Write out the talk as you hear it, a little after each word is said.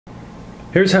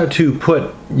Here's how to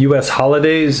put US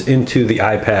holidays into the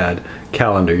iPad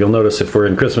calendar. You'll notice if we're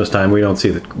in Christmas time, we don't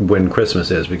see when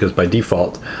Christmas is, because by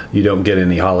default, you don't get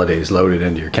any holidays loaded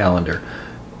into your calendar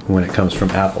when it comes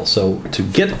from Apple. So to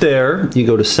get there, you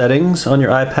go to Settings on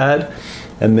your iPad,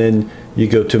 and then you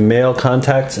go to Mail,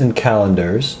 Contacts, and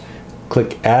Calendars,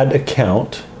 click Add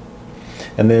Account,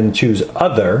 and then choose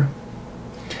Other,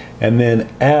 and then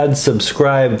Add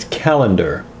Subscribed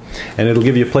Calendar. And it'll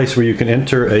give you a place where you can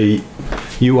enter a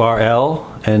URL,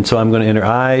 and so I'm going to enter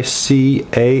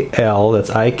ical,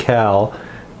 that's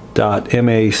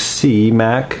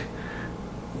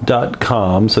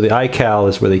ical.mac.com. So the iCal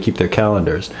is where they keep their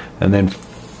calendars, and then /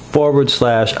 ical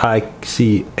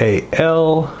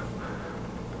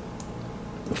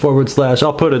 /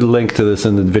 I'll put a link to this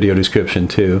in the video description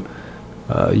too.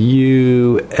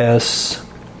 US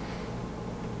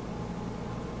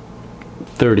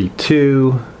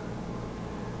 32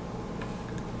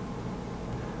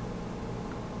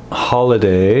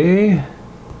 holiday.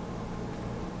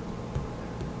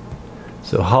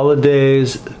 So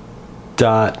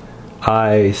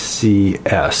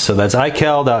holidays.ics. So that's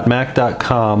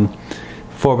ical.mac.com /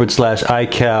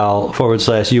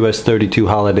 ical / US 32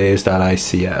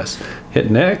 holidays.ics.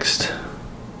 Hit next.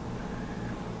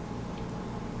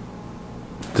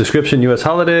 Description US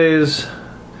holidays,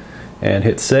 and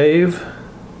hit save.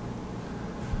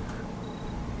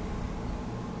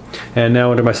 And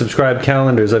now under my subscribed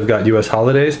calendars, I've got US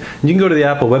holidays. And you can go to the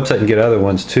Apple website and get other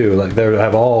ones too. Like they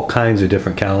have all kinds of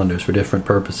different calendars for different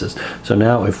purposes. So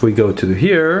now if we go to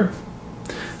here,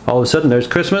 all of a sudden there's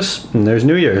Christmas and there's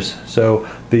New Year's. So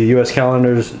the US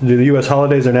calendars, the US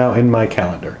holidays are now in my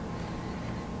calendar.